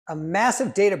A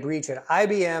massive data breach at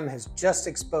IBM has just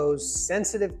exposed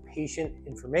sensitive patient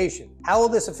information. How will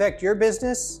this affect your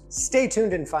business? Stay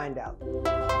tuned and find out.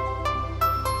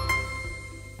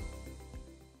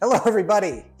 Hello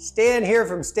everybody, Stan here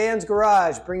from Stan's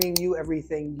Garage, bringing you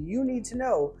everything you need to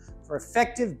know for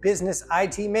effective business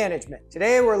IT management.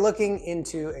 Today we're looking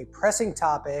into a pressing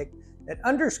topic that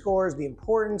underscores the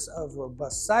importance of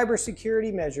robust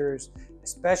cybersecurity measures,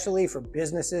 especially for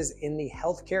businesses in the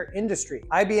healthcare industry.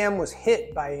 IBM was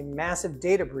hit by a massive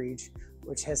data breach,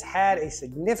 which has had a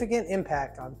significant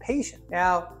impact on patients.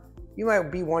 Now, you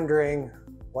might be wondering,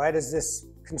 why does this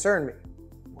concern me?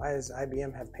 Why does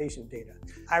IBM have patient data?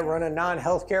 I run a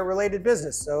non-healthcare related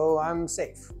business, so I'm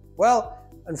safe. Well,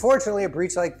 unfortunately, a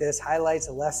breach like this highlights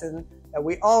a lesson that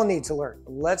we all need to learn.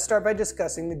 Let's start by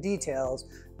discussing the details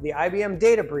of the IBM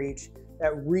data breach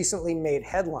that recently made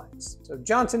headlines. So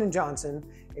Johnson & Johnson,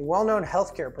 a well-known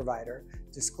healthcare provider,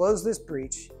 disclosed this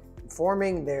breach,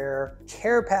 informing their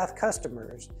CarePath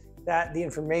customers that the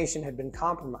information had been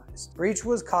compromised. The breach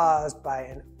was caused by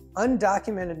an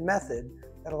undocumented method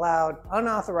that allowed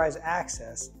unauthorized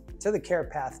access to the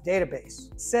CarePath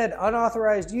database. Said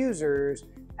unauthorized users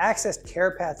accessed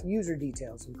CarePath user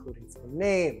details, including full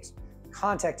names,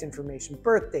 contact information,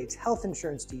 birth dates, health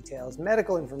insurance details,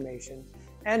 medical information,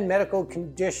 and medical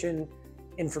condition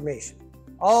information.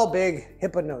 All big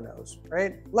HIPAA no-nos,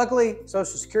 right? Luckily,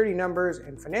 social security numbers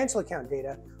and financial account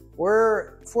data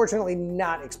were fortunately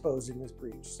not exposed in this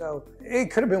breach, so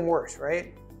it could have been worse,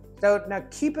 right? So now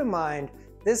keep in mind,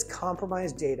 this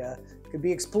compromised data could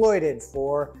be exploited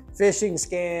for phishing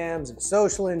scams and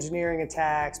social engineering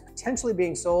attacks, potentially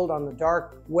being sold on the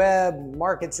dark web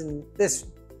markets, and this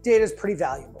data is pretty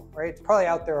valuable, right? It's probably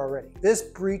out there already. This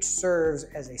breach serves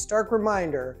as a stark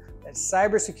reminder that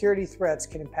cybersecurity threats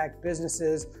can impact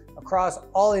businesses across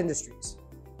all industries.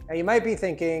 Now you might be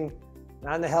thinking,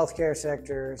 not in the healthcare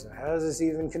sector, so how does this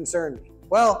even concern me?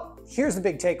 Well, here's the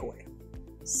big takeaway.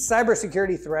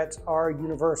 Cybersecurity threats are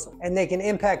universal, and they can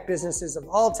impact businesses of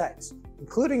all types,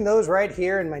 including those right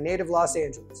here in my native Los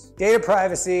Angeles. Data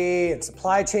privacy and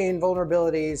supply chain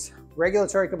vulnerabilities,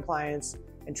 regulatory compliance,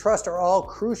 and trust are all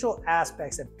crucial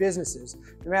aspects that businesses,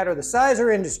 no matter the size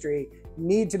or industry,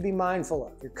 need to be mindful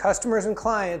of. Your customers and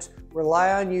clients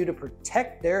rely on you to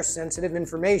protect their sensitive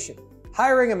information.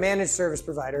 Hiring a managed service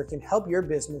provider can help your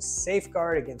business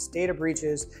safeguard against data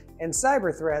breaches and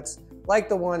cyber threats like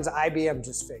the ones IBM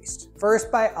just faced.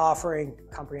 First, by offering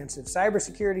comprehensive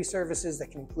cybersecurity services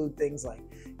that can include things like,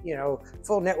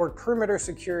 full network perimeter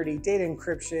security, data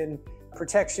encryption,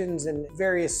 protections, and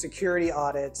various security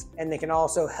audits. And they can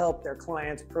also help their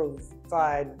clients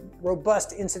provide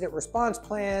robust incident response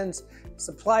plans,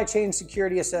 supply chain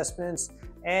security assessments,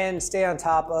 and stay on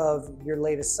top of your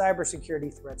latest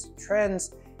cybersecurity threats and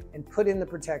trends, and put in the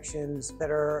protections that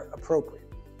are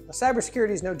appropriate. Now,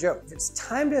 cybersecurity is no joke. It's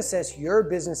time to assess your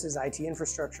business's IT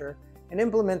infrastructure and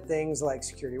implement things like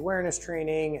security awareness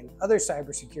training and other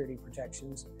cybersecurity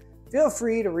protections. Feel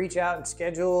free to reach out and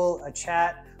schedule a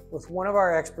chat with one of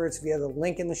our experts via the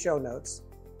link in the show notes.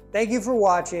 Thank you for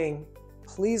watching.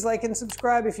 Please like and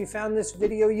subscribe if you found this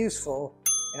video useful,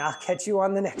 and I'll catch you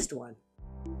on the next one.